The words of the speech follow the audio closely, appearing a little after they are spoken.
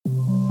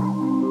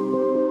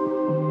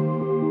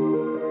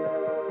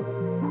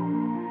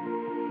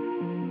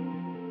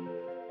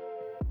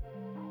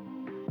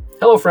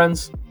Hello,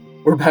 friends.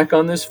 We're back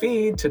on this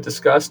feed to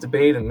discuss,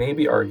 debate, and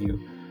maybe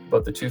argue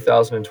about the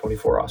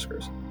 2024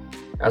 Oscars.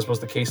 As was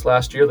the case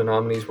last year, the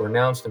nominees were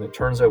announced, and it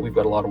turns out we've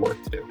got a lot of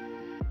work to do.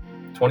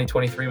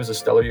 2023 was a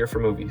stellar year for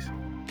movies.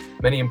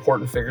 Many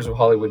important figures of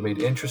Hollywood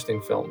made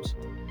interesting films,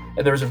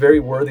 and there was a very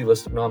worthy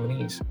list of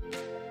nominees.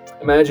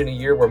 Imagine a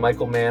year where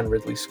Michael Mann,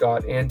 Ridley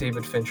Scott, and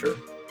David Fincher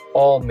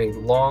all made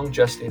long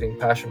gestating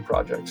passion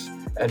projects,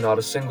 and not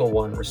a single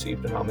one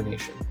received a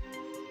nomination.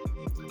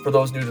 For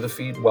those new to the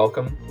feed,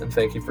 welcome, and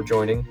thank you for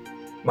joining.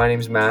 My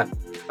name's Matt.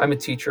 I'm a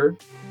teacher,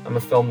 I'm a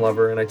film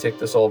lover, and I take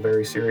this all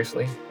very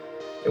seriously.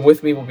 And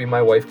with me will be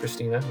my wife,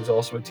 Christina, who's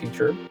also a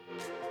teacher,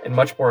 and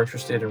much more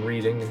interested in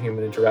reading and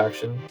human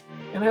interaction,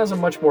 and has a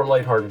much more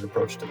lighthearted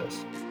approach to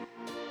this.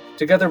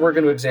 Together, we're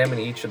going to examine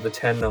each of the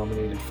 10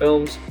 nominated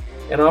films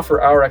and offer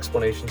our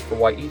explanations for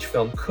why each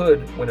film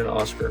could win an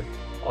Oscar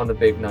on the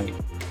big night.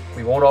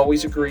 We won't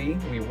always agree,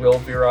 we will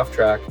veer off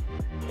track,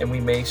 and we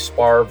may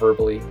spar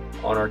verbally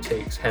on our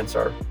takes, hence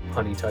our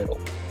honey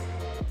title.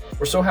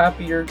 We're so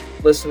happy you're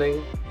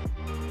listening,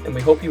 and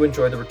we hope you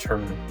enjoy the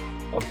return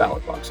of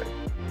ballot boxing.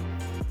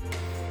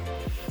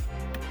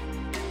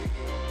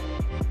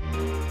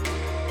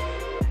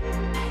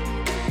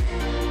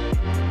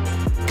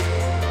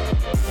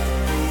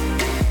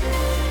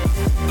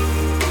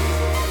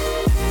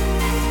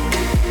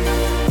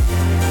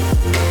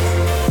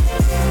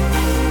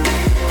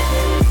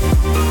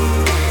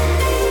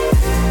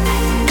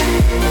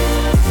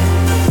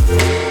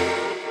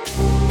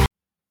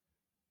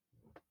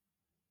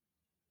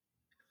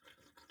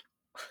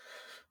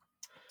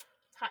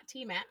 Hot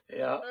tea, Matt.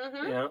 Yeah.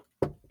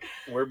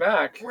 We're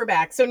back. We're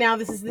back. So now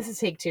this is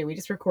take two. We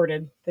just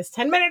recorded this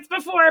 10 minutes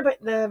before, but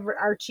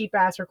our cheap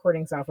ass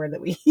recording software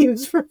that we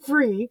use for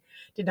free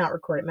did not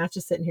record it. Matt's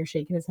just sitting here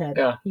shaking his head.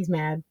 Yeah. He's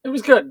mad. It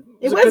was good.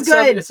 It was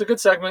good. It's a good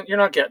segment. You're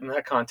not getting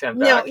that content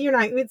back. No, you're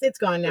not. It's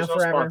gone now. There's no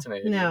forever.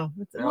 spontaneity. No.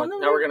 Now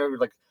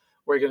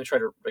we're gonna try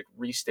to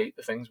restate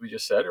the things we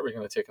just said, or are we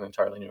gonna take an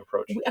entirely new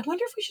approach? I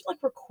wonder if we should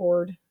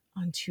record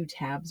on 2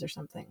 tabs or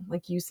something,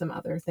 use some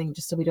other thing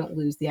just so we don't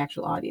lose the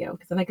actual audio,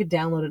 because then I could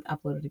download it,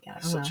 upload it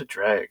again. Such a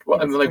drag. Well,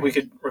 we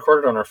could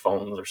record it on our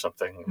phones or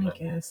something. I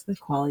guess the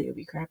quality would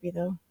be crappy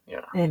though.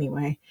 Yeah.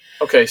 Anyway.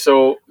 Okay,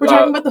 so we're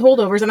talking about the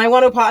holdovers, and I'm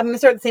going to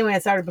start the same way I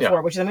started before,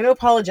 yeah. which is I'm going to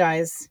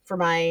apologize for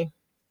my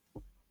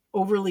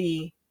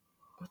overly,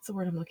 what's the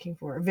word I'm looking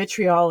for?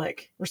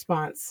 Vitriolic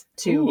response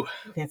to. Ooh,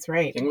 that's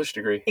right. English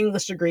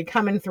degree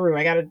coming through.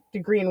 I got a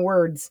degree in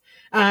words.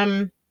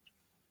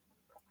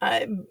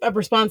 A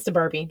response to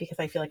Barbie, because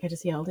I feel like I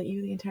just yelled at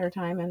you the entire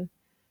time and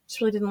just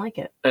really didn't like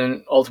it.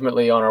 And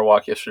ultimately, on our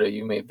walk yesterday,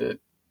 you made the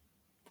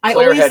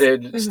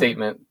clear-headed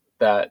statement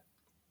that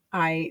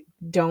I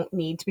don't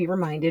need to be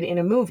reminded in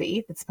a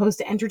movie that's supposed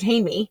to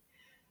entertain me.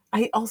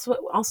 I also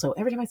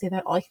every time I say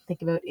that, all I can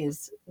think about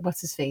is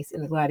what's his face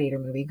in the Gladiator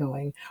movie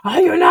going, "Are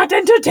you not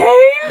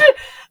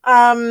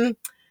entertained?"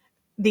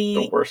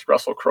 The worst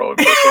Russell Crowe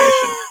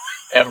impersonation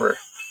ever.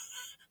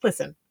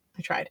 Listen,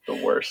 I tried.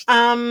 The worst.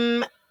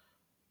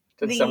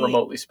 Didn't sound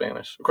remotely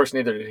Spanish. Of course,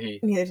 neither did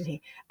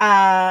he.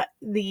 I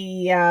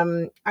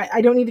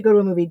don't need to go to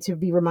a movie to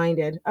be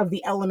reminded of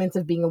the elements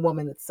of being a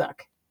woman that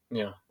suck.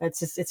 Yeah.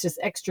 It's just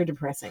extra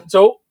depressing.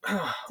 So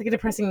it's like a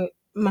depressing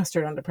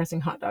mustard on a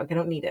depressing hot dog. I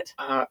don't need it.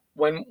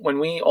 When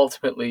we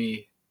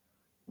ultimately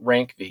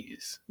rank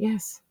these,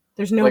 yes,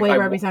 there's no way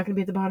Barbie's not going to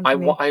be at the bottom.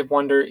 I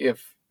wonder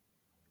if,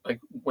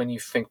 when you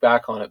think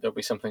back on it, there'll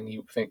be something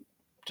you think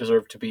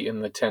deserved to be in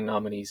the 10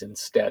 nominees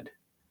instead.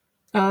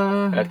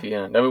 At the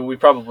end, I mean, we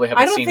probably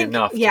haven't seen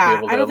enough to be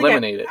able to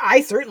eliminate it.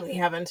 I certainly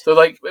haven't. So,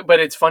 but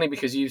it's funny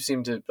because you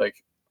seem to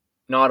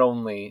not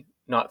only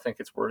not think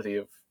it's worthy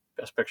of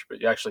Best Picture,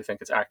 but you actually think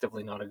it's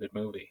actively not a good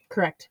movie.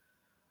 Correct.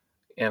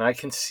 And I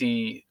can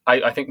see.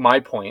 I think my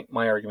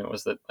argument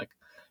was that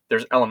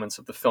there's elements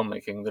of the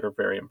filmmaking that are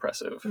very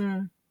impressive,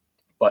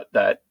 but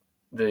that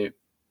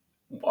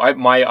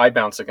I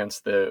bounce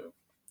against the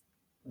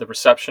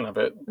reception of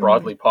it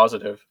broadly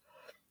positive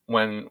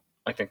when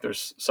I think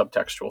there's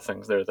subtextual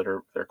things there that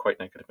are quite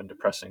negative and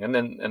depressing,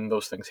 and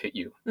those things hit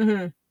you.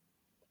 Mm-hmm.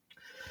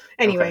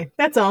 Anyway,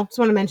 That's all. Just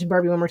want to mention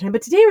Barbie one more time.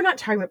 But today we're not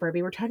talking about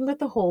Barbie. We're talking about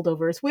The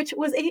Holdovers, which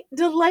was a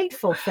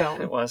delightful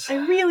film. It was. I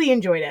really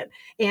enjoyed it.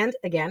 And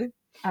again,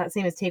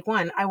 same as Take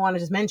One, I want to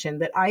just mention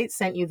that I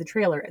sent you the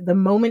trailer the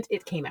moment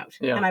it came out.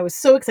 Yeah. And I was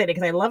so excited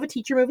because I love a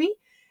teacher movie,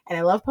 and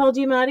I love Paul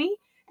Giamatti,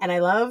 and I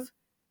love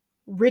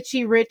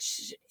Richie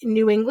Rich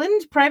New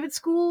England private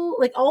school.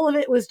 All of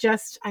it was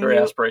just very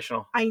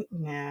aspirational. I don't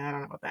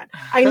know about that.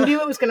 I knew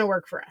it was going to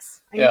work for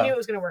us. I knew it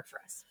was going to work for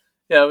us.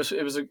 Yeah, it was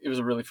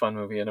a really fun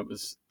movie, and it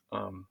was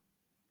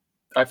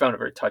I found it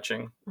very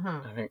touching.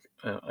 I think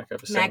like I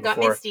was saying Matt got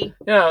before, misty.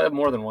 Yeah,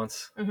 more than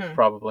once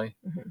probably.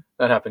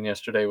 That happened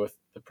yesterday with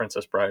The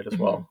Princess Bride as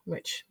well,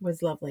 which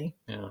was lovely.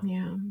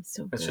 Yeah,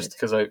 so it's good. just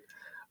because I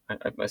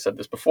said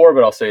this before,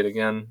 but I'll say it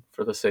again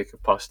for the sake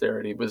of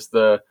posterity.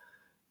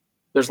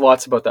 There's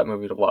lots about that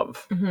movie to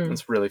love.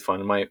 It's really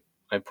fun.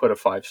 I put a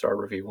 5-star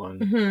review on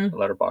Mhm.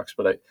 Letterboxd,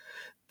 but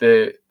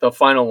the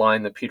final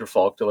line that Peter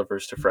Falk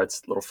delivers to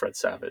little Fred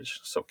Savage,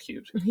 so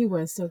cute, He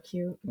was so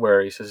cute.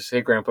 where he says,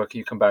 "Hey, Grandpa, can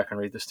you come back and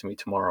read this to me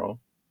tomorrow?"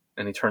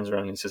 And he turns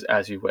around and he says,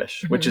 "As you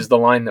wish," which is the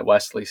line that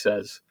Wesley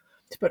says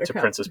to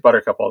Princess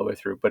Buttercup all the way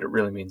through, but it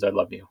really means "I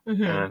love you."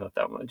 And I thought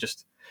that one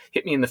just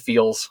hit me in the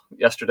feels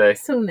yesterday.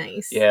 So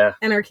nice. Yeah.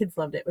 And our kids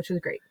loved it, which was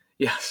great.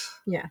 Yes.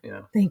 Yeah.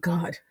 Yeah. Thank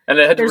God.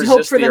 And I had to There's hope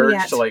resist for the them urge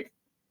yet. to like,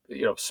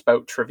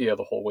 spout trivia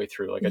the whole way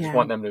through. Like, I just Yeah.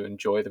 want them to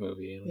enjoy the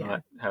movie and Yeah.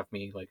 not have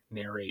me like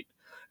narrate.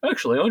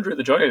 Actually, Andre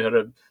the Giant had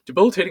a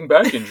debilitating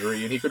back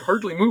injury and he could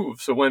hardly move.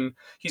 So when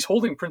he's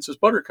holding Princess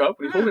Buttercup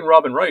and he's holding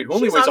Robin Wright, who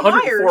only She's weighs on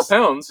 104 wires.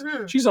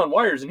 pounds, she's on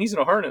wires and he's in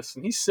a harness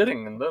and he's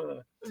sitting and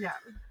Yeah.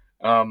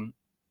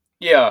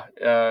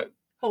 yeah.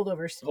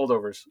 Holdovers.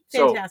 Holdovers.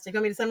 Fantastic.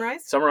 Want me to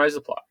summarize? Summarize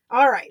the plot.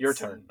 All right. Your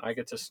turn. I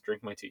get to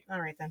drink my tea. All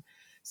right, then.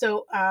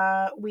 So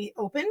we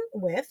open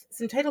with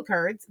some title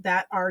cards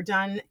that are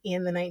done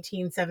in the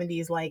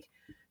 1970s, like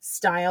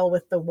style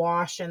with the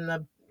wash and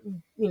the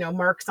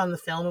marks on the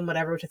film and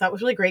whatever, which I thought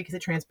was really great because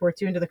it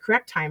transports you into the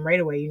correct time right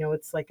away.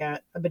 It's like a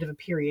bit of a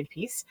period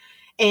piece.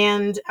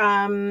 And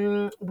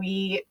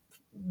we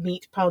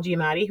meet Paul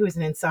Giamatti, who is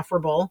an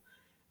insufferable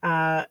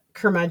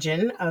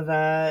curmudgeon of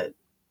a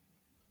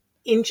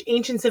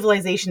ancient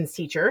civilizations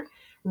teacher,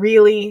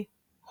 really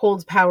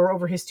holds power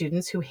over his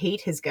students who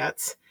hate his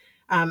guts,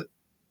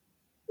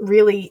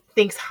 really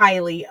thinks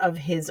highly of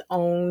his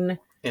own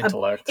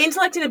intellect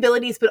and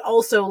abilities, but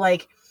also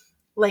like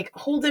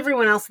holds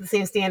everyone else to the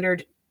same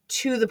standard,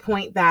 to the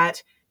point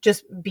that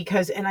just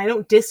because, and I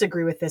don't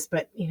disagree with this,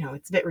 but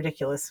it's a bit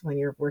ridiculous when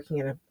you're working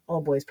in an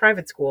all boys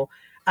private school.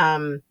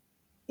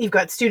 You've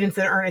got students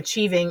that aren't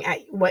achieving at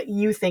what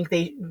you think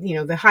they,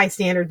 the high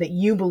standard that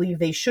you believe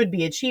they should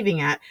be achieving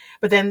at,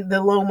 but then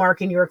the low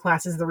mark in your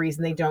class is the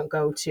reason they don't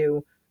go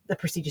to the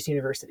prestigious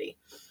university.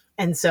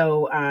 And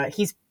so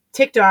he's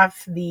ticked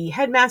off the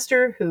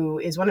headmaster, who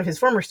is one of his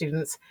former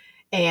students,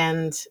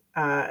 and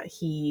because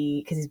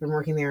he's been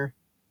working there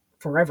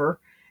forever,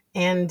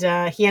 and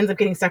he ends up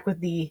getting stuck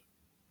with the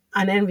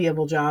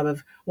unenviable job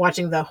of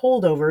watching the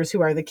holdovers,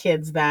 who are the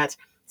kids that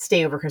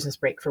stay over Christmas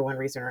break for one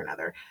reason or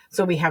another.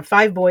 So we have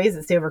 5 boys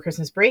that stay over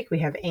Christmas break. We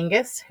have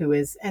Angus, who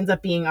ends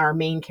up being our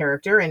main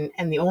character and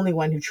the only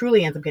one who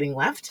truly ends up getting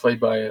left. Played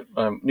by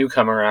a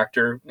newcomer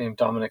actor named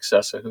Dominic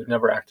Sessa, who'd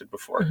never acted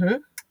before. Mm-hmm.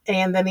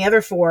 And then the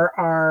other 4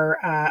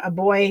 are a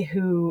boy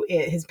who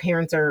he's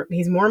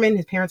Mormon,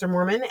 his parents are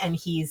Mormon, and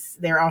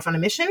they're off on a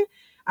mission.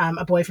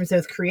 A boy from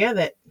South Korea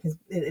that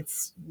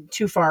it's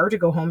too far to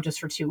go home just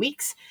for 2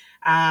 weeks.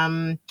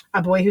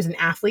 A boy who's an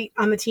athlete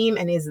on the team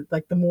and is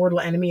like the mortal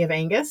enemy of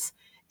Angus.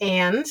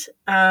 And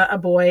a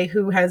boy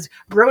who has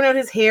grown out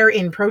his hair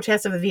in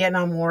protest of the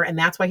Vietnam War, and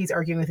that's why he's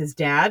arguing with his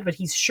dad, but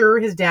he's sure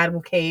his dad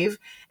will cave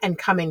and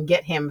come and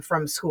get him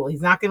from school.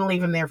 He's not going to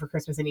leave him there for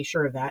Christmas, and he's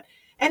sure of that.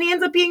 And he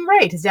ends up being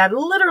right. His dad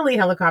literally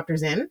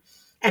helicopters in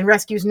and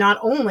rescues not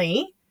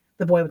only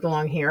the boy with the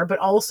long hair, but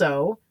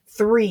also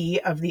 3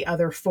 of the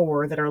other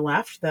 4 that are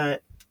left. The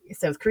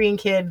South Korean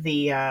kid,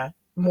 the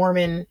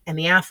Mormon, and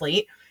the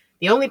athlete.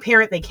 The only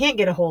parent they can't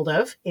get a hold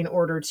of in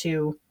order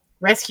to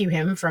rescue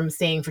him from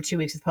staying for 2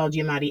 weeks with Paul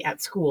Giamatti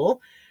at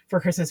school for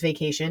Christmas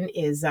vacation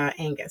is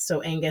Angus.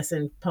 So Angus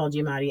and Paul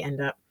Giamatti end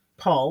up,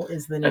 Paul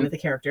is the name of the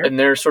character. And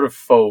they're sort of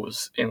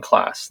foes in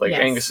class. Like,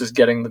 yes. Angus is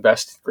getting the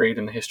best grade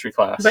in the history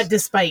class.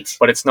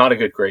 But it's not a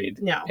good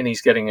grade. No. And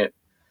he's getting it.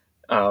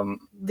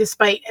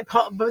 Despite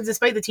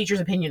the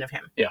teacher's opinion of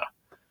him. Yeah.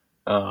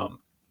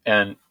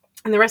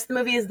 And the rest of the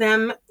movie is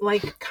them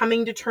like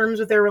coming to terms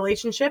with their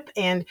relationship,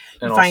 and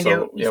you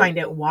find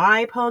out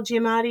why Paul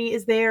Giamatti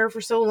is there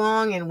for so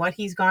long and what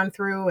he's gone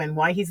through and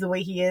why he's the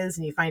way he is,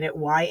 and you find out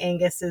why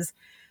Angus is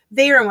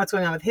there and what's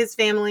going on with his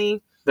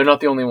family. They're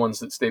not the only ones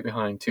that stay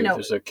behind too. No.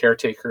 There's a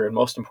caretaker, and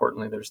most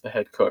importantly, there's the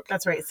head cook.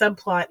 That's right.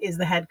 Subplot is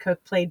the head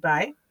cook, played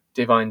by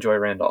Divine Joy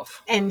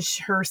Randolph. And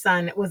her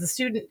son was a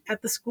student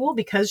at the school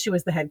because she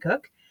was the head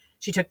cook.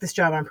 She took this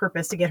job on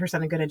purpose to get her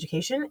son a good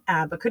education,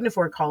 but couldn't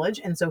afford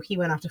college. And so he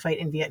went off to fight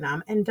in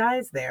Vietnam and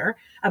dies there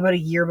about a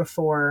year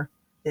before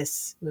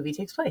this movie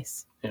takes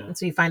place. Yeah. And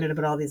so you find out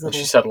about all these little...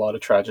 She's had a lot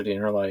of tragedy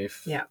in her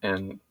life. Yeah.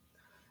 And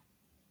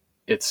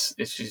it's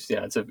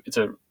a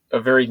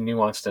very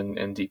nuanced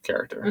and deep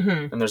character.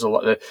 Mm-hmm. And there's a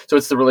lot. So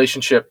it's the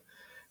relationship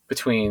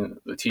between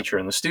the teacher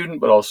and the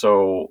student, but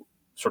also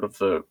sort of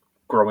the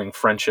growing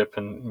friendship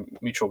and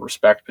mutual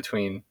respect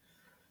between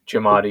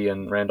Giamatti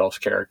and Randolph's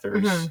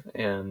characters, mm-hmm.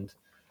 and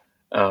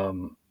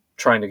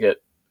trying to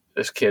get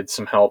this kid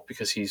some help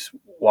because he's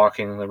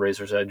walking the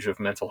razor's edge of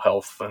mental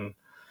health.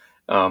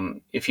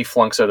 And if he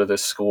flunks out of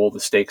this school, the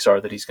stakes are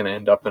that he's going to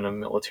end up in a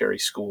military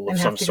school of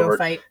some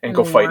sort and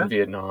go fight in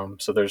Vietnam.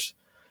 So there's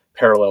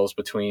parallels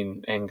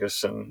between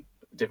Angus and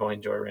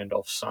Divine Joy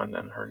Randolph's son,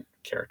 and her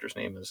character's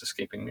name is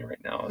escaping me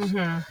right now.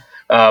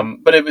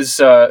 Mm-hmm. But it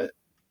was,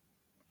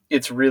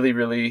 it's really,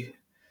 really,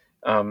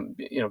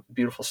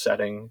 beautiful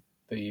setting.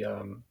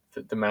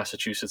 The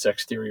Massachusetts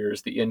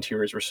exteriors, the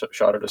interiors were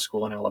shot at a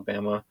school in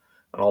Alabama,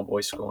 an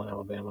all-boys school in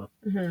Alabama.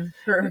 Mm-hmm.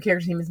 Her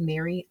character's name is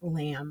Mary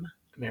Lamb.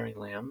 Mary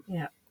Lamb.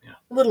 Yeah. Yeah.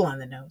 A little on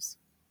the nose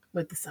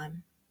with the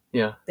son.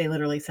 Yeah. They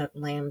literally sent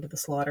lamb to the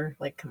slaughter.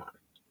 Like, come on.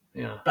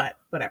 Yeah. But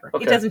whatever.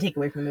 Okay. It doesn't take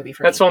away from the movie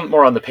for That's me. one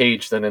more on the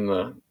page than in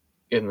the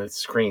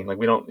screen. Like,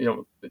 we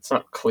don't, it's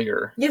not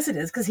clear. Yes, it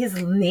is, because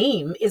his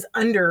name is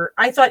under.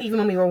 I thought even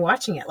when we were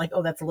watching it, like,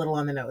 oh, that's a little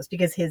on the nose,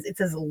 because it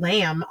says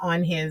lamb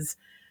on his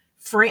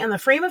frame, on the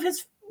frame of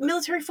his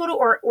military photo,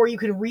 or you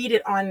can read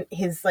it on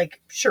his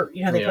like shirt.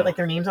 You know how they put like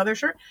their names on their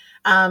shirt.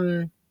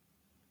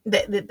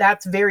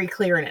 That's very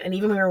clear in it. And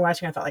even when we were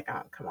watching, I thought like,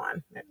 oh, come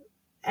on.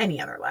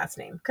 Any other last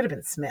name could have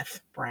been Smith,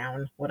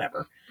 Brown,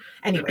 whatever.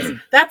 Anyways,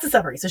 that's the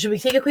summary. So should we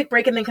take a quick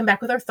break and then come back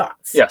with our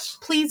thoughts? Yes.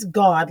 Please,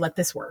 God, let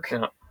this work.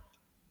 Yeah.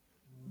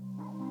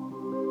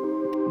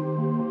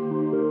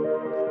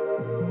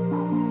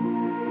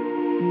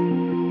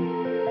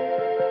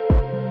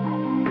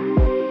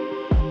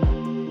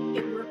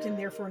 It worked, and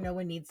therefore no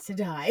one needs to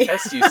die.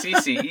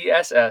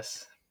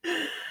 SUCCESS.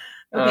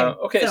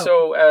 Okay,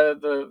 so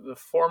the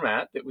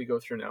format that we go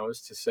through now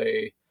is to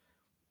say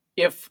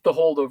if The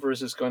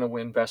Holdovers is going to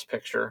win Best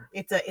Picture.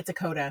 It's a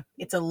coda.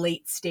 It's a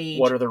late stage.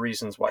 What are the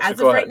reasons why? As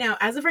of right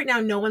now,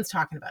 no one's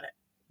talking about it.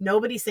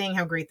 Nobody's saying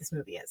how great this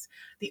movie is.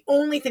 The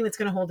only thing that's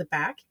going to hold it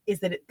back is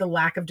that the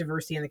lack of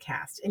diversity in the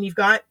cast. And you've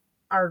got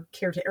our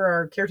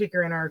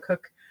caretaker and our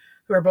cook,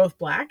 who are both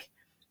Black.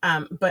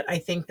 But I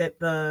think that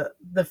the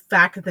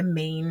fact that the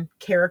main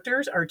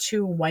characters are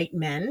two white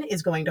men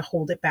is going to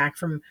hold it back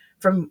from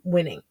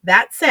winning.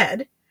 That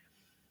said,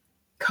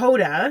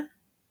 Coda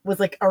was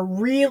like a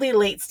really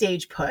late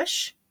stage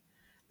push.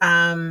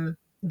 Do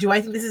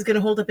I think this is going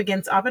to hold up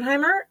against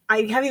Oppenheimer?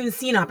 I haven't even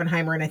seen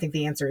Oppenheimer, and I think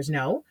the answer is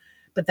no.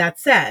 But that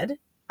said,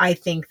 I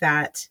think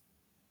that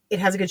it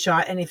has a good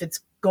shot, and if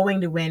it's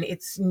going to win,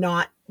 it's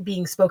not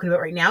being spoken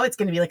about right now. It's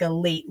going to be like a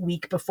late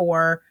week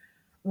before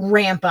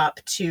ramp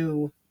up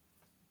to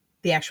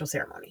the actual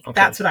ceremony. Okay.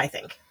 That's what I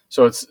think.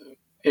 So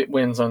it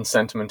wins on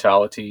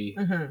sentimentality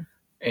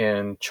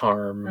and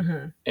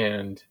charm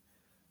and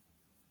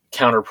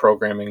counter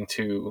programming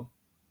to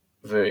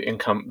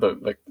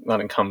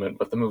not incumbent,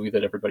 but the movie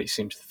that everybody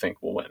seems to think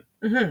will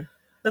win.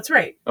 That's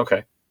right.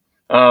 Okay.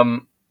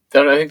 Then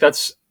I think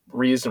that's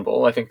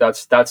reasonable. I think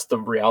that's the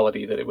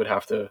reality that we'd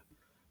have to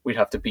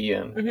be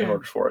in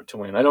order for it to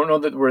win. I don't know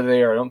that we're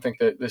there. I don't think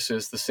that this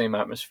is the same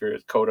atmosphere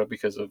as Coda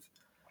because of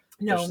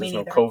there's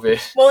no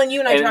COVID. Well, and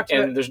you and I talked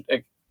about, and there's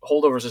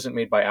Holdovers isn't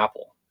made by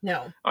Apple.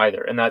 No.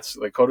 Either, and that's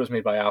like Coda's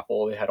made by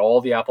Apple. They had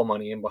all the Apple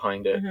money in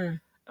behind it.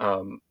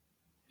 That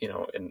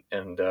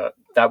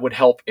would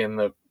help in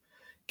the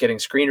getting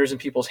screeners in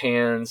people's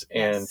hands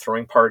and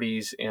throwing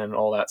parties and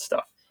all that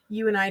stuff.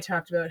 You and I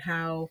talked about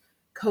how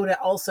Coda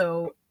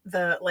also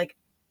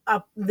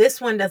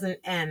this one doesn't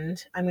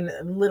end. I mean,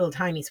 a little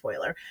tiny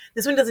spoiler.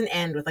 This one doesn't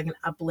end with like an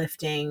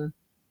uplifting,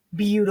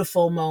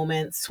 beautiful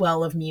moment,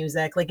 swell of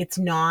music. Like, it's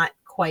not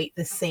quite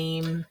the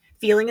same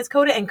feeling as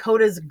Coda, and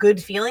Coda's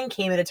good feeling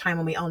came at a time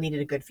when we all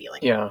needed a good feeling.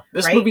 Yeah,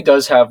 this movie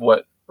does have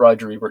what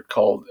Roger Ebert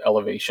called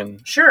elevation.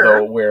 Sure.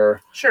 Though,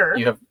 where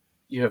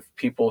you have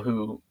people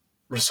who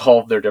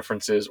resolve their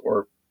differences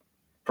or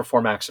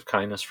perform acts of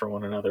kindness for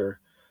one another,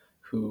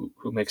 who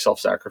make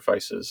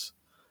self-sacrifices,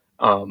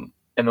 and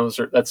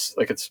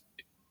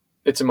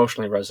it's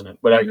emotionally resonant.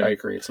 But I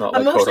agree, it's not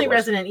like emotionally Coda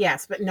resonant,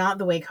 yes, but not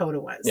the way Coda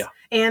was. Yeah,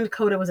 and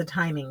Coda was a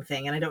timing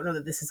thing, and I don't know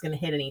that this is going to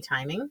hit any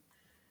timing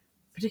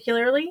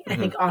particularly. I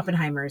think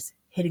Oppenheimer's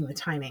hitting the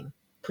timing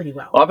pretty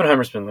well.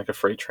 Oppenheimer's been like a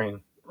freight train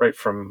right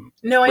from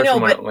I know,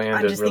 but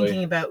I'm just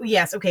thinking about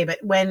but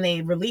when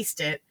they released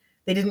it,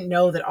 they didn't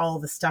know that all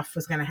the stuff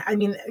was going to. I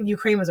mean,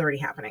 Ukraine was already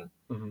happening,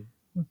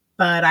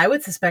 but I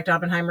would suspect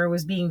Oppenheimer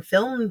was being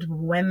filmed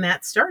when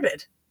that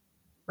started,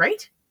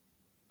 right?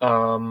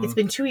 It's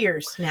been 2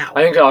 years now.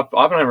 I think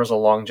Oppenheimer's a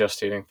long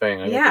gestating thing.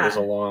 I think it was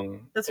a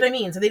long. That's what I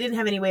mean. So they didn't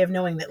have any way of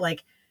knowing that,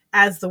 like,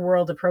 as the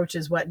world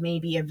approaches what may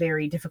be a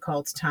very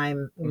difficult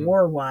time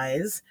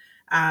war-wise,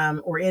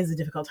 or is a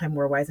difficult time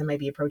war-wise, and might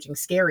be approaching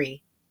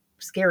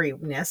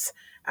scariness,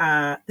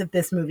 that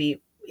this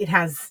movie, it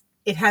has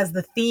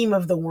the theme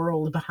of the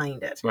world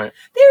behind it. Right.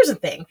 There's a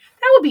thing.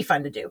 That would be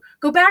fun to do.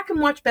 Go back and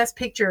watch Best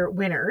Picture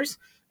winners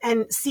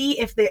and see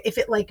if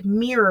it like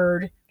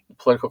mirrored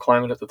political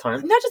climate at the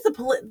time. Not just the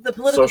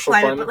political social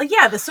climate, but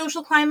like the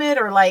social climate,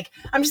 or like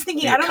I'm just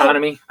thinking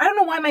economy. I don't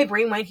know why my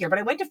brain went here, but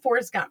I went to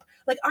Forrest Gump.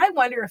 Like, I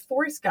wonder if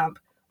Forrest Gump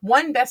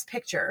won Best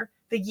Picture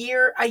a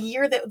year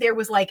that there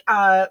was like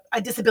a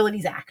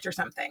Disabilities Act or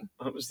something.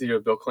 It was the year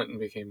Bill Clinton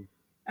became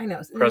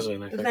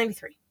president. It was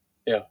 93.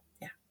 Yeah.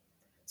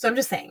 So I'm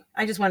just saying.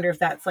 I just wonder if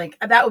that's like,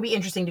 that would be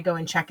interesting to go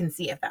and check and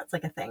see if that's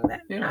like a thing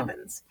that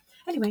happens.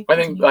 Anyway,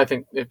 I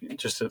think if,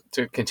 just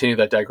to continue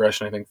that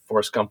digression, I think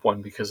Forrest Gump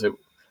won because it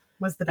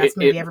was the best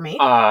movie ever made.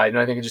 I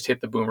think it just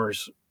hit the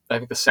boomers. I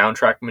think the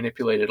soundtrack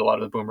manipulated a lot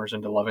of the boomers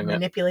into loving it.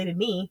 Manipulated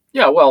me.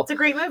 Yeah, well, it's a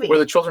great movie. We're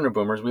the children of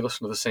boomers. We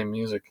listen to the same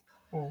music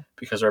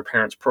because our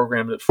parents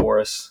programmed it for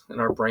us,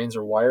 and our brains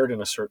are wired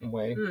in a certain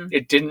way.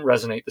 It didn't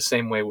resonate the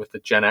same way with the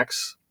Gen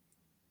X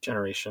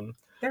generation,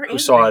 They're who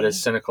saw it angry.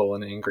 as cynical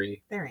and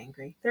angry. They're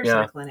angry. They're Yeah.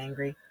 cynical and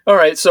angry. All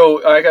right,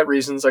 so I got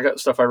reasons. I got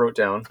stuff I wrote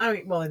down. All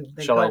right, well, then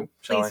Shall go.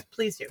 I?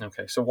 Please do.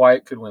 Okay, so why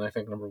it could win, I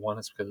think number one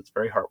is because it's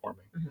very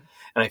heartwarming. Mhm.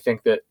 And I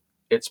think that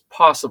it's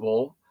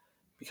possible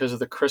because of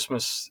the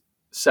Christmas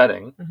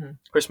setting. Mhm.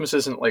 Christmas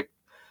isn't like,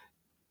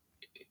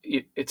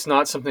 it's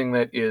not something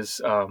that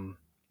is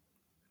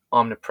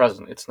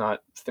omnipresent. It's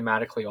not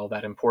thematically all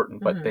that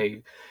important, but Mhm.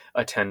 they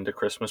attend a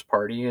Christmas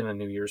party and a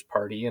New Year's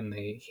party, and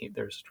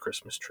there's a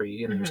Christmas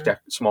tree, and there's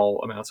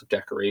small amounts of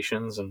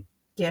decorations and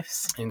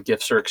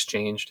Gifts. are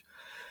exchanged.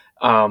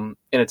 And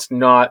it's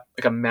not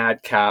like a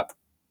madcap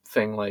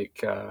thing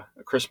like A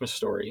Christmas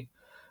Story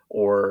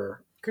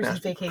or Christmas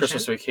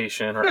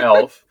Vacation or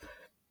Elf.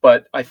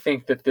 But I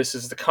think that this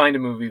is the kind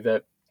of movie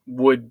that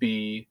would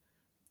be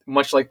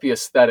much like the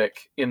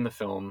aesthetic in the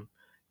film.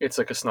 It's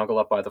like a snuggle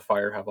up by the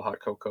fire, have a hot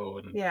cocoa,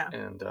 and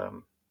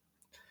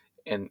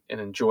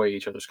enjoy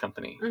each other's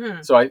company.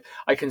 Mhm. So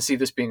I can see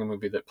this being a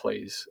movie that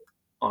plays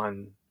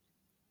on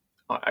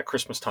at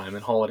Christmas time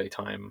and holiday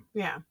time.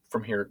 Yeah.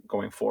 From here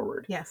going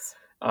forward. Yes.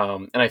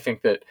 And I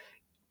think that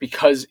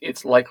because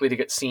it's likely to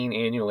get seen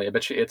annually, I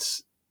bet you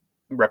its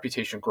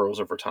reputation grows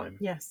over time.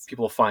 Yes.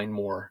 People will find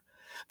more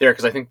there,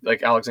 because I think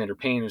like Alexander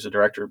Payne, who's a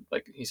director,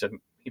 like he said,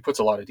 he puts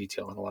a lot of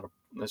detail and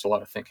there's a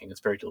lot of thinking. It's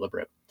very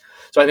deliberate.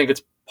 So I think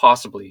it's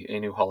possibly a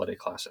new holiday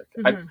classic.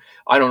 Mhm.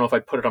 I don't know if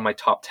I'd put it on my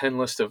top 10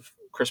 list of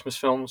Christmas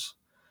films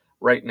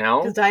right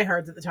now. Because Die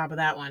Hard's at the top of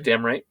that one.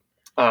 Damn right.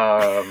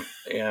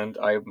 And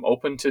I'm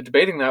open to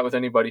debating that with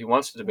anybody who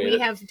wants to debate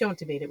it. Don't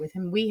debate it with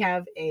him. We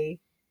have a,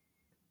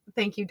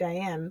 thank you,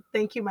 Diane.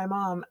 Thank you, my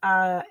mom.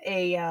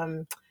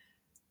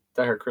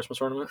 Die Hard Christmas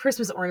ornament?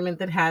 Christmas ornament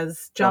that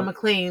has John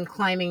McClane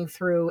climbing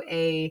through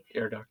a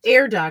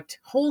air duct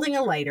holding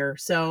a lighter.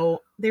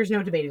 So there's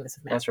no debating this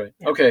with Matt. That's right.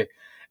 Yeah. Okay.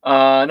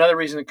 Another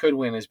reason it could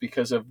win is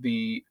because of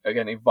the,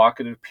 again,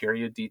 evocative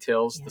period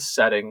details, the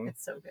setting.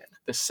 It's so good.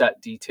 The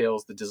set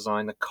details, the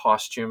design, the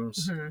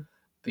costumes, Mhm.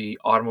 the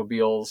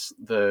automobiles,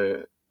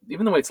 even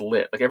the way it's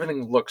lit. Like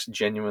everything looks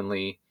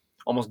genuinely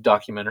almost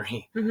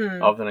documentary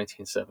Mhm. of the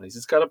 1970s.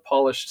 It's got a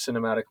polished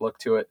cinematic look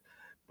to it,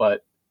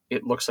 but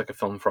it looks like a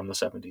film from the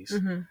 70s.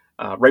 Mhm.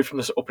 Right from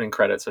this opening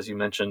credits, as you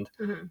mentioned,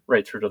 Mhm.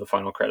 right through to the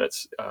final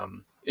credits.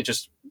 It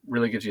just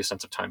really gives you a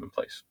sense of time and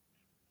place.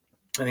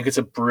 I think it's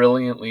a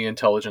brilliantly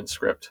intelligent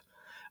script.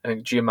 I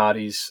think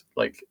Giamatti's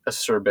like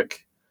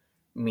acerbic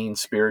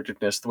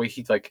mean-spiritedness, the way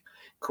he like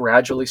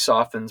gradually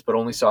softens, but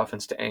only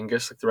softens to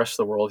Angus. Like the rest of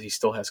the world, he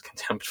still has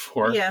contempt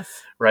for.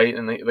 Yes. Right,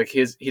 and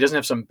he doesn't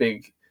have some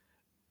big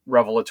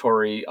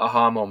revelatory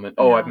aha moment.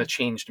 Oh, I'm a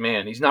changed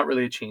man. He's not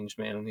really a changed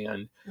man in the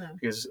end,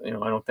 because I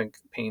don't think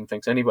Payne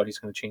thinks anybody's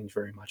going to change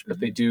very much, but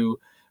they do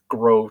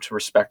grow to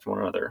respect one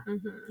another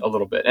a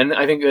little bit, and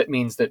I think that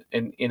means that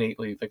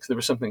innately, like there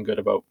was something good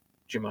about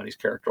Giamatti's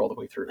character all the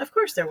way through. Of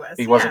course there was.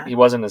 He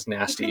wasn't as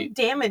nasty. He's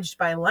been damaged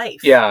by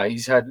life. Yeah,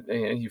 he's had.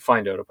 You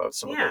find out about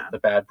some of the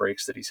bad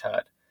breaks that he's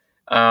had.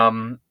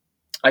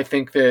 I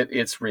think that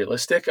it's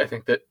realistic. I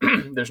think that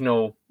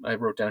I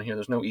wrote down here,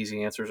 there's no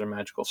easy answers or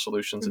magical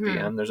solutions at the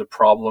end. There's a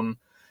problem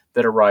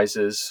that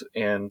arises,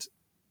 and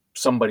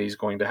somebody's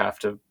going to have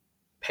to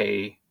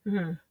pay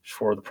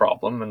for the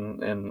problem,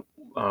 and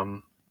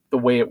the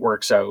way it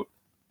works out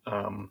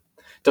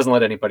doesn't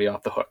let anybody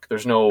off the hook.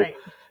 There's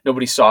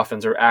nobody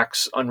softens or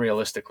acts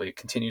unrealistically. It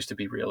continues to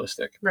be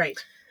realistic.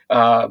 Right.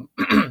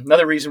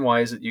 Another reason why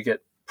is that you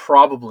get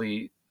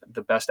probably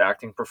the best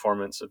acting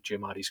performance of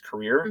Giamatti's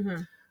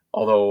career.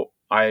 Although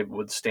I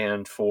would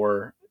stand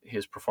for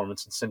his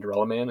performance in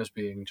Cinderella Man as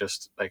being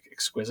just like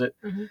exquisite.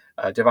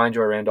 Divine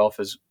Joy Randolph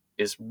is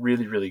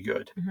really, really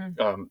good.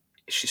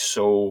 She's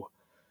so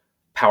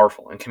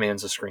powerful and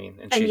commands the screen,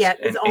 and she's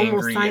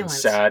angry and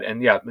sad,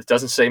 and it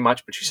doesn't say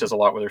much, but she says a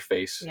lot with her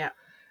face. Yeah.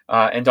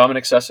 And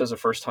Dominic Sessa, as a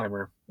first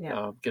timer,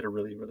 get a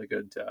really, really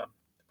good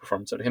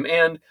performance out of him,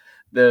 and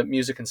the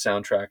music and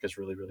soundtrack is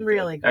really, really,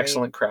 really good. Great.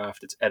 Excellent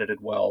craft. It's edited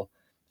well.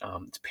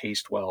 It's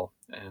paced well,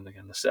 and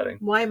again, the setting.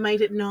 Why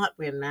might it not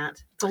win,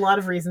 Matt? It's a lot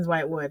of reasons why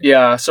it would.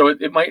 Yeah, so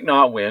it might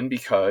not win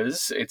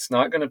because it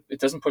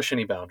doesn't push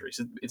any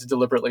boundaries. It's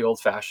deliberately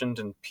old-fashioned,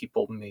 and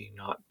people may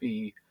not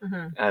be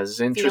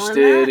as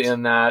interested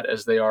in that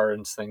as they are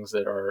in things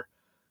that are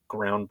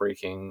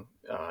groundbreaking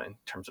in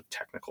terms of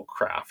technical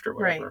craft or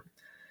whatever.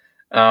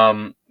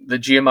 Right. The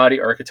Giamatti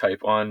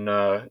archetype on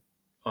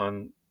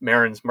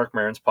Mark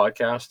Maron's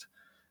podcast.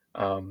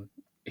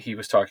 He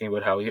was talking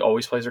about how he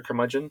always plays a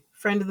curmudgeon.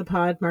 Friend of the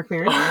pod, Mark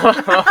Maron.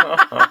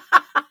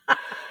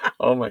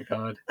 Oh my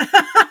God.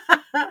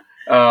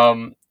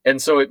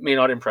 And so it may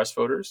not impress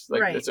voters.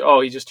 Like it's,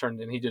 he just turned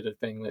in. He did a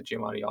thing that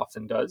Giamatti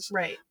often does.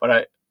 Right.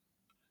 But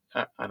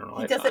I don't know.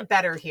 He does it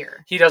better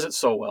here. He does it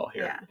so well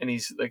here. Yeah. And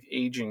he's like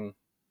aging.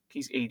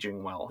 He's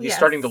aging well. He's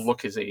starting to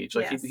look his age.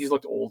 Like he's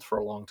looked old for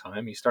a long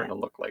time. He's starting to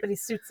look like. But he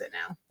suits it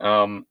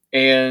now.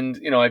 And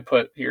I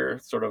put here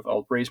sort of.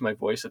 I'll raise my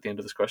voice at the end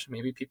of this question.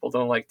 Maybe people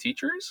don't like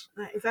teachers.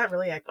 Is that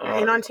really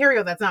in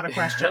Ontario? That's not a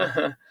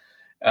question.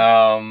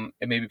 And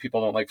maybe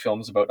people don't like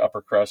films about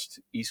upper crust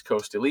East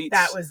Coast elites.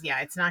 That was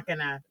it's not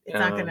gonna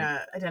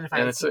identify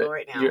and as people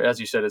right now. As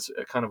you said, it's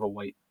a kind of a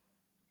white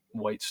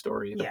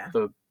story.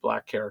 The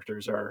black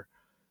characters are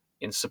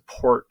in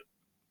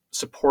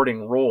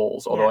supporting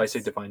roles, although I say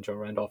Divine Joe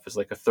Randolph is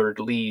like a third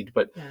lead,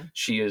 but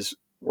she is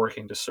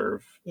working to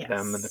serve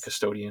them, and the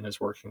custodian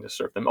is working to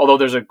serve them. Although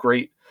there's a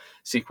great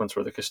sequence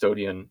where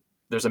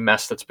there's a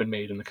mess that's been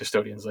made, and the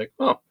custodian's like,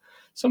 oh,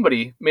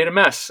 somebody made a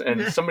mess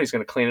and somebody's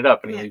going to clean it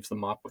up, and he leaves the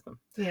mop with them.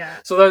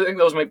 So I think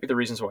those might be the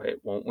reasons why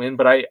it won't win,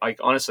 but I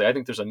honestly, I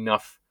think there's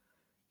enough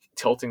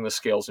tilting the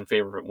scales in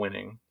favor of it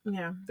winning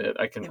that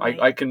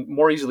I can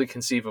more easily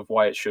conceive of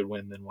why it should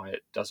win than why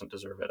it doesn't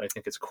deserve it. I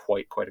think it's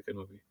quite a good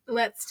movie.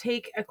 Let's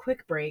take a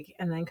quick break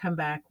and then come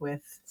back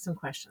with some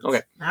questions.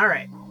 Okay. All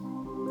right.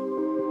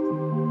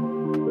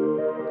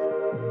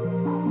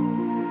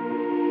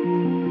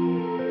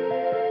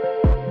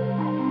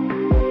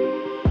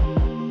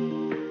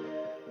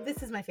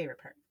 This is my favorite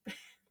part.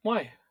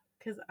 Why?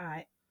 Because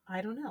I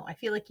don't know. I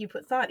feel like you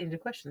put thought into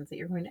questions that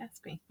you're going to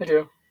ask me. I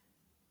do.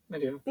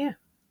 Yeah.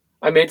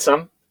 I made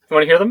some. You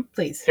want to hear them?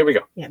 Please. Here we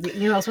go. Yeah. You know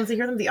who else wants to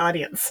hear them? The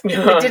audience. They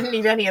didn't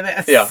need any of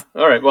this. Yeah.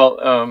 All right.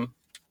 Well,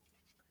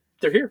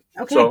 they're here.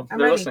 Okay. So I'm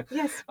they're ready. listening.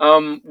 Yes.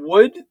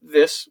 Would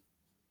this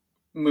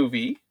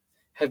movie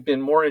have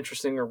been more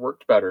interesting or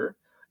worked better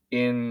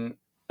in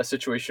a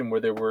situation where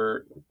there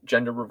were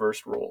gender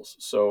reversed roles?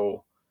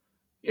 So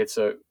it's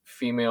a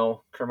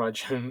female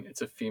curmudgeon,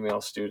 it's a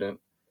female student,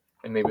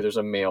 and maybe there's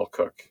a male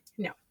cook.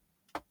 No.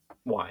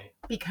 Why?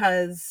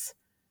 Because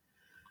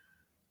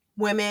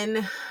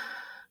women,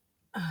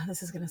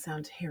 this is going to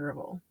sound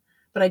terrible,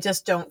 but I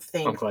just don't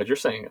think... I'm glad you're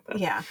saying it then.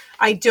 Yeah.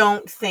 I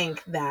don't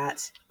think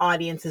that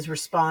audiences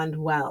respond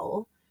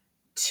well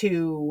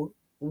to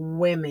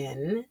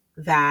women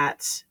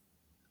that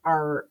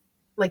are...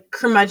 Like,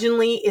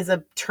 curmudgeonly is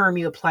a term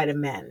you apply to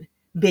men.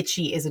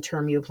 Bitchy is a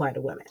term you apply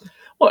to women.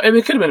 Well, I mean,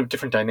 it could have been a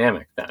different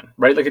dynamic then,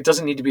 right? Like, it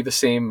doesn't need to be the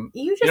same.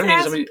 You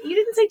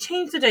didn't say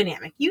change the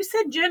dynamic. You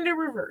said gender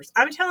reverse.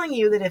 I'm telling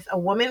you that if a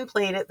woman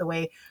played it the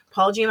way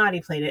Paul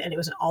Giamatti played it, and it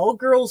was an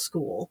all-girls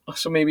school...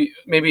 So maybe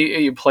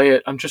you play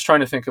it... I'm just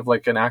trying to think of,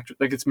 like, an actor...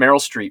 Like, it's Meryl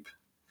Streep,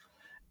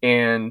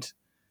 and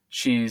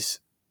she's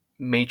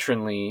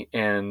matronly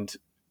and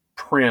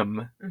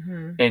prim,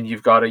 and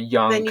you've got a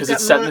young... Because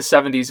it's set in the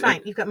 70s.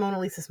 Fine, you've got Mona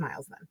Lisa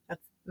Smiles then.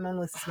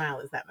 Mona Lisa Smile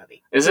is that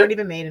movie. Is it's it? already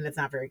been made, and it's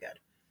not very good.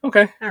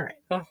 Okay. All right.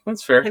 Oh,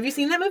 that's fair. Have you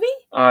seen that movie?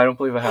 I don't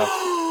believe I have.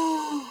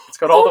 It's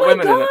got all the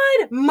women in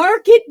it.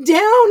 Mark it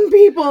down,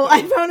 people.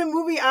 I found a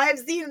movie I've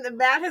seen and the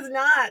Matt has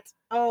not.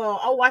 Oh,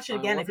 I'll watch it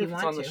again if you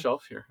want to. It's on the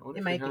shelf here.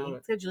 It might be.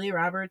 It's got Julia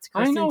Roberts,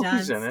 Kristen Dunst. I know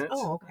who's in it.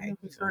 Oh, okay.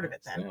 Who's heard of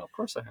it then? Yeah, of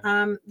course I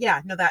have.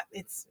 Yeah, no, that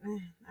it's... I don't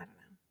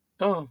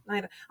know.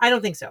 Oh. I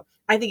don't think so.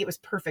 I think it was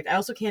perfect. I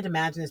also can't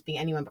imagine this being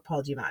anyone but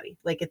Paul Giamatti.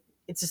 Like,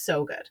 it's just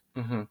so good.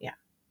 Mm-hmm. Yeah.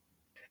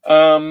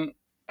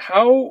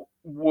 How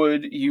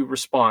would you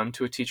respond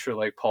to a teacher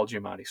like Paul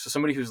Giamatti? So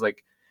somebody who's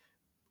like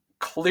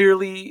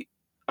clearly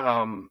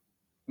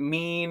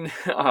mean,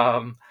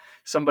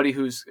 somebody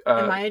who's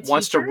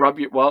wants to rub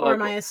you. Well, or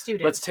am I a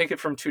student? Let's take it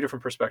from two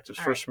different perspectives.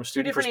 All First, right. from a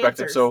student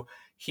perspective. Answers. So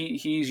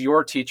he's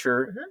your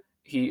teacher. Mm-hmm.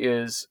 He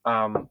is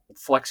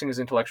flexing his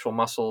intellectual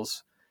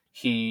muscles.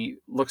 He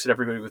looks at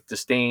everybody with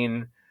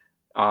disdain.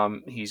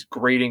 He's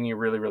grading you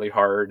really, really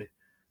hard.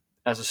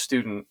 As a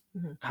student,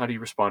 how do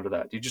you respond to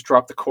that? Do you just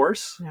drop the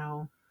course?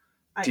 No.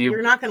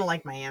 You're not going to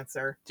like my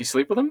answer. Do you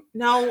sleep with him?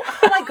 No.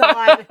 Oh my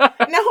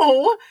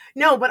God.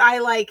 No, but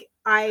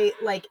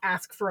I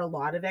ask for a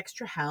lot of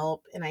extra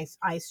help, and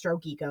I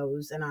stroke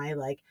egos, and I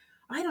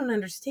don't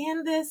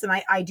understand this. And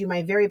I do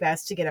my very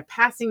best to get a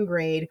passing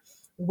grade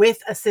with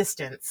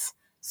assistance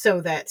so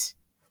that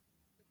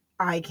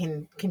I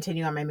can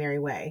continue on my merry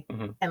way.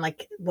 And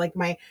like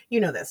my,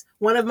 this,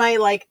 one of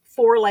my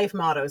 4 life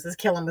mottos is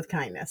kill him with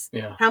kindness.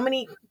 Yeah. How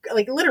many,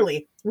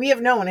 literally, we have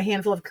known a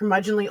handful of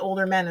curmudgeonly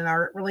older men in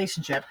our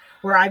relationship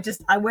where I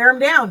wear them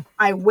down.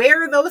 I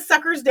wear those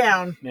suckers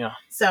down. Yeah.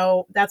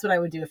 So that's what I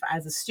would do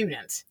as a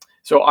student.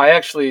 So I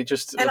actually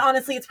and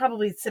honestly, it's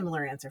probably a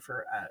similar answer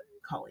for a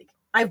colleague.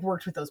 I've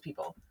worked with those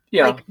people.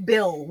 Yeah. Like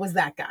Bill was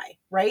that guy,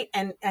 right?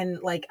 And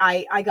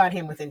I got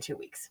him within 2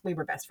 weeks. We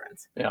were best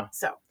friends. Yeah.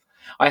 So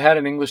I had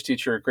an English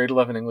teacher, grade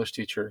 11 English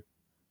teacher.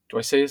 Do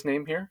I say his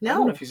name here? No, I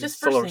don't know if he's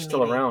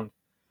still around.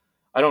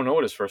 I don't know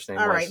what his first name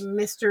was. All right,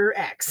 Mr.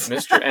 X.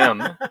 Mr.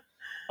 M,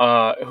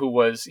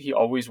 he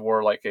always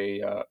wore like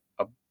a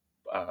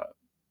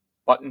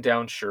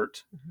button-down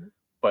shirt,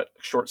 but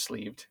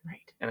short-sleeved,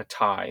 right, and a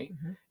tie,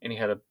 and he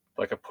had a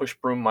push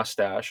broom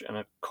mustache and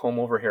a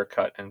comb-over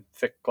haircut and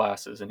thick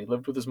glasses, and he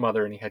lived with his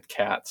mother, and he had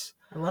cats.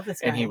 I love this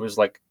guy. And he was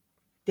like...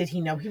 Did he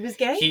know he was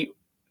gay?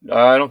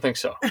 I don't think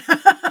so.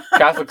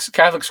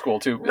 Catholic school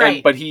too,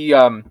 right? But he,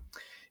 oh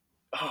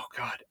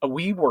God,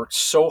 we worked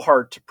so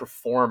hard to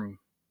perform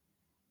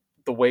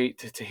the way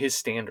to his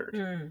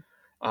standard,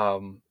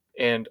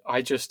 and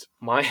I just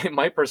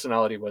my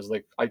personality was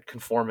like I'd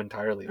conform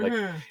entirely. Like,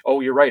 oh,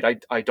 you're right,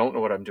 I don't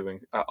know what I'm doing.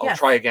 I'll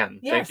try again.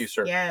 Yes. Thank you,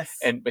 sir. Yes.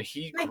 But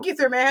thank you,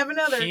 sir. May I have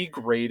another? He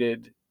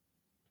graded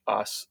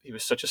us. He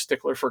was such a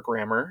stickler for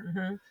grammar,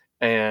 Mm-hmm.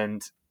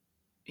 and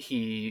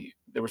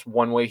there was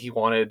one way he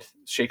wanted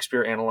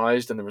Shakespeare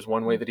analyzed, and there was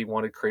one way that he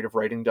wanted creative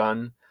writing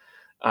done.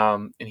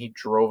 And he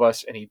drove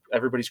us, and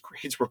everybody's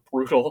grades were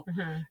brutal.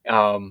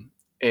 Mm-hmm.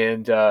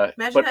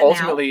 But that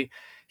ultimately,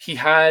 he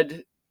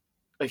had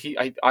like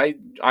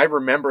I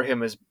remember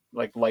him as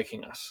like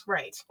liking us.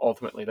 Right.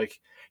 Ultimately, like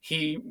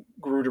he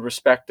grew to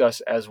respect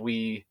us as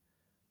we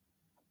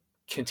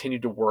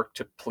continued to work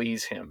to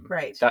please him.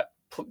 Right. That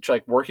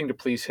like working to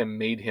please him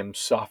made him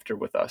softer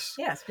with us.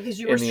 Yes, because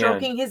you were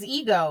stroking his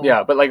ego.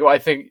 Yeah, but like I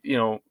think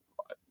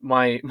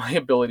my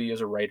ability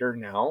as a writer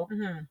now,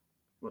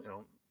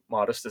 Mm-hmm.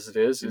 modest as it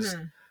is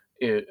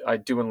I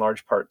do in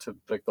large part to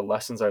like the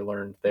lessons I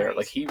learned there. Right.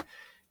 Like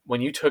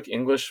when you took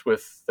English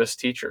with this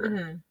teacher,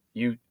 Mm-hmm.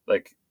 you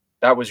like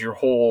that was your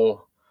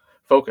whole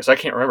focus. I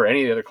can't remember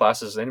any of the other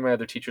classes, any of my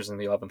other teachers in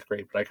the 11th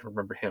grade, but I can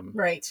remember him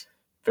Right.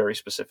 very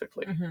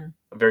specifically. Mm-hmm.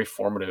 A very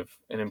formative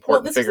and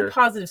important figure. Well, this was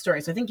a positive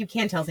story, so I think you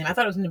can tell him. I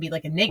thought it was going to be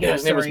like a negative Yeah,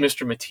 his name story. was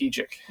Mr.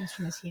 Matejik.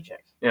 Mr.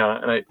 Matejik. Yeah,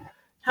 and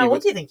How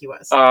old do you think he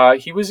was?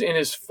 He was in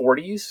his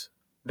 40s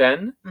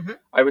then. Mm-hmm.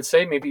 I would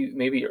say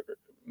maybe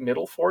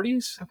middle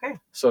 40s. Okay.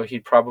 So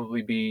he'd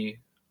probably be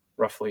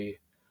roughly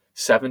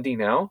 70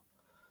 now.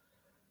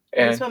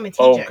 And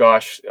oh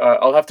gosh,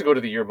 I'll have to go to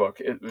the yearbook.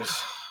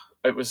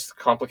 It was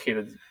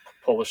complicated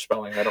Polish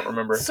spelling. I don't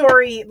remember.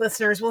 Sorry,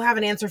 listeners. We'll have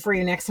an answer for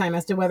you next time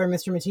as to whether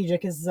Mr.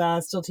 Matejik is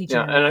still teaching.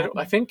 Yeah, and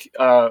I think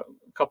a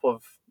couple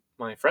of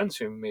my friends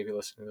who may be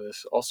listening to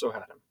this also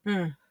had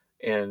him,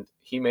 and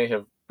he might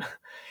have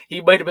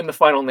been the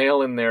final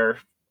nail in their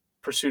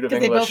pursuit of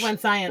English. They both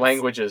went science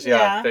languages.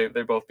 Yeah,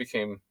 they both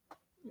became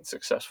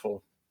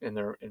successful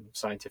in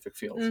scientific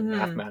fields and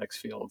mathematics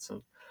fields,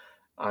 and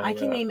I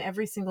can name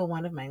every single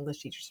one of my English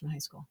teachers from high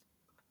school.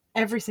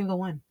 Every single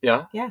one.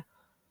 Yeah? Yeah.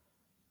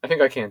 I think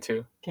I can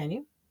too. Can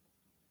you?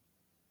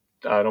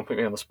 Don't put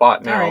me on the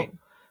spot now. All right.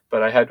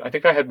 But I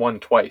think I had one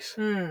twice.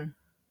 And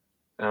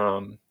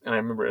I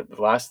remember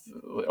the last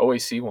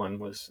OAC one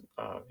was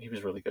he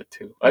was really good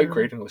too. I had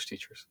great English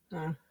teachers.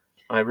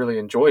 I really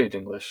enjoyed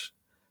English.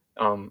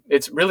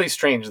 It's really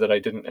strange that I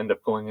didn't end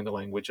up going into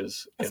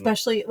languages.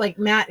 Especially like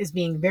Matt is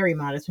being very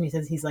modest when he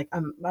says he's like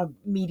a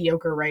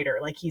mediocre writer.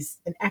 Like he's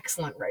an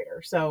excellent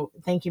writer. So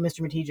thank you, Mr.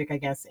 Matejik, I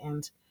guess,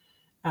 and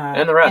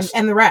the rest.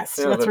 And the rest.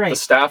 Yeah, that's right. The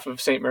staff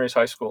of St. Mary's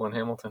High School in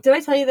Hamilton. Did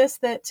I tell you this,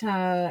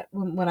 that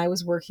when I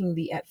was working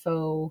the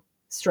ETFO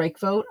strike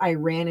vote, I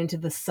ran into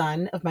the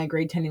son of my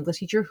grade 10 English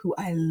teacher, who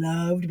I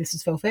loved,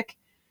 Mrs. Fofick.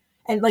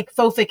 And like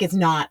Fofick is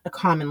not a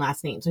common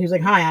last name. So he was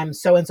like, "Hi, I'm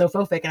so-and-so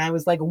Fofick." And I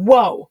was like,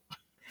 "Whoa,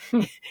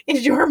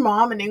 is your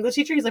mom an English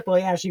teacher?" He's like, "Well,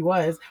 yeah, she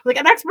was." I was like,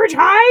 "At Uxbridge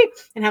High?"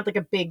 And had like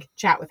a big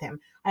chat with him.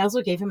 I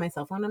also gave him my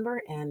cell phone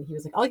number, and he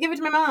was like, "I'll give it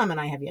to my mom." And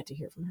I have yet to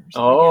hear from her.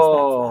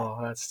 So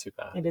that's too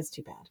bad. It is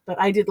too bad. But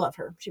I did love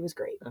her. She was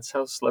great. That's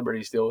how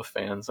celebrities deal with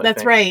fans.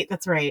 That's right.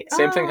 That's right.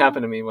 Same thing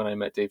happened to me when I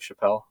met Dave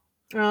Chappelle.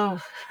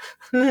 Oh.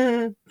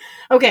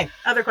 Okay.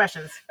 Other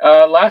questions.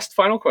 Last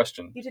final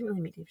question. You didn't really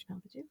meet Dave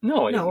Chappelle, did you?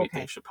 No, I didn't meet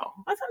Dave Chappelle.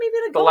 I thought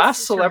maybe the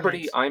last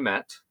celebrity I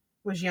met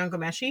was Jian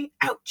Ghomeshi.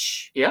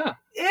 Ouch. Yeah.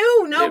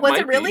 Ew. No, was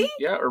it really?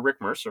 Yeah, or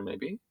Rick Mercer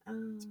maybe.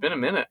 It's been a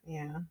minute.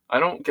 Yeah.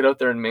 I don't get out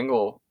there and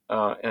mingle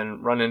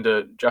and run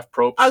into Jeff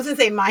Probst. I was gonna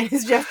say mine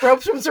is Jeff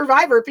Probst from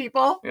Survivor,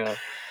 people. Yeah.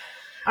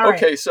 All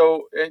okay,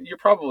 so you're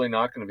probably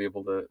not going to be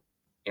able to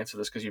answer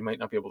this because you might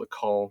not be able to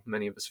call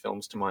many of his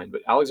films to mind.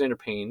 But Alexander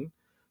Payne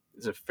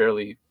is a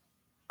fairly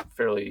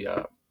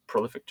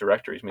prolific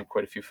director. He's made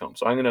quite a few films.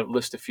 So I'm going to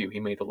list a few.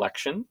 He made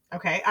Election.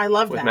 Okay, I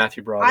love that. With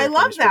Matthew Broderick. I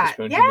love that.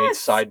 Yes. He made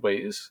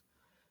Sideways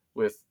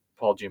with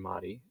Paul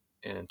Giamatti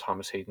and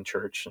Thomas Hayden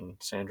Church and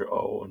Sandra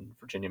Oh and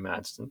Virginia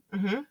Madsen.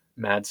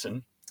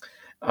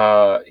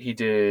 He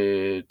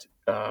did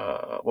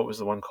what was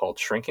the one called?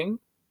 Shrinking.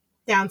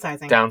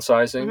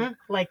 Downsizing.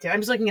 Liked it.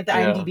 I'm just looking at the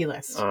IMDb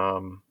list.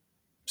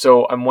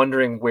 So I'm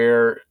wondering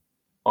where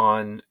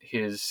on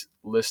his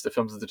list of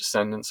films of the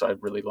Descendants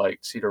I'd really like.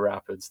 Cedar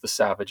Rapids, The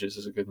Savages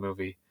is a good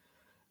movie.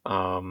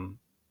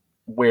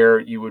 Where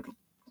you would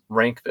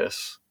rank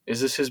this?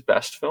 Is this his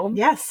best film?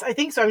 Yes, I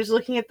think so. I'm just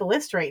looking at the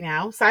list right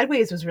now.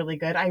 Sideways was really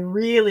good. I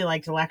really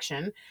liked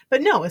Election.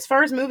 But no, as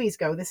far as movies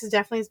go, this is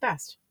definitely his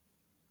best.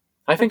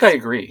 I think I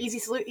agree.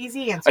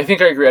 Easy answer. I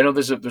think I agree. I know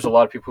there's a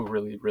lot of people who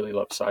really, really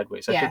love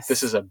Sideways. I think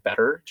this is a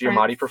better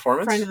Giamatti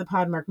performance. Friend of the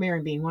pod, Mark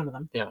Maron being one of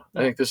them. Yeah, I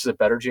think this is a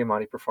better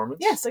Giamatti performance.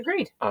 Yes,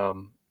 agreed.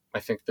 I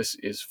think this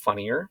is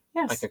funnier.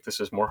 Yes. I think this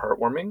is more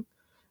heartwarming.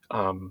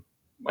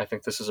 I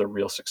think this is a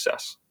real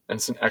success. And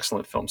it's an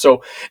excellent film.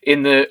 So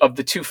of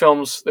the two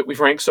films that we've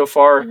ranked so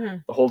far,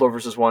 The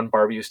Holdovers is one,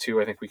 Barbie is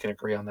two. I think we can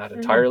agree on that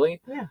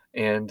entirely. Yeah.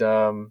 And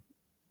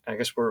I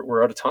guess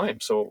we're out of time.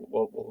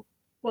 So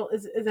Well,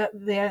 is that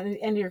the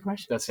end of your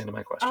question? That's the end of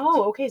my question.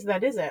 Oh, okay. So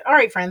that is it. All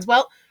right, friends.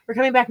 Well, we're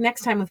coming back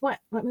next time with what?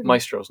 What movie?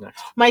 Maestro's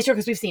next. Maestro,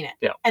 because we've seen it.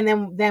 Yeah. And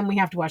then we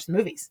have to watch the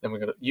movies. Then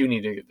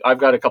I've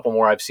got a couple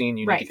more I've seen.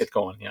 You need to get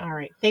going. Yeah. All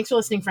right. Thanks for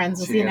listening, friends.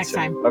 We'll see you next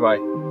time.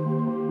 Bye-bye.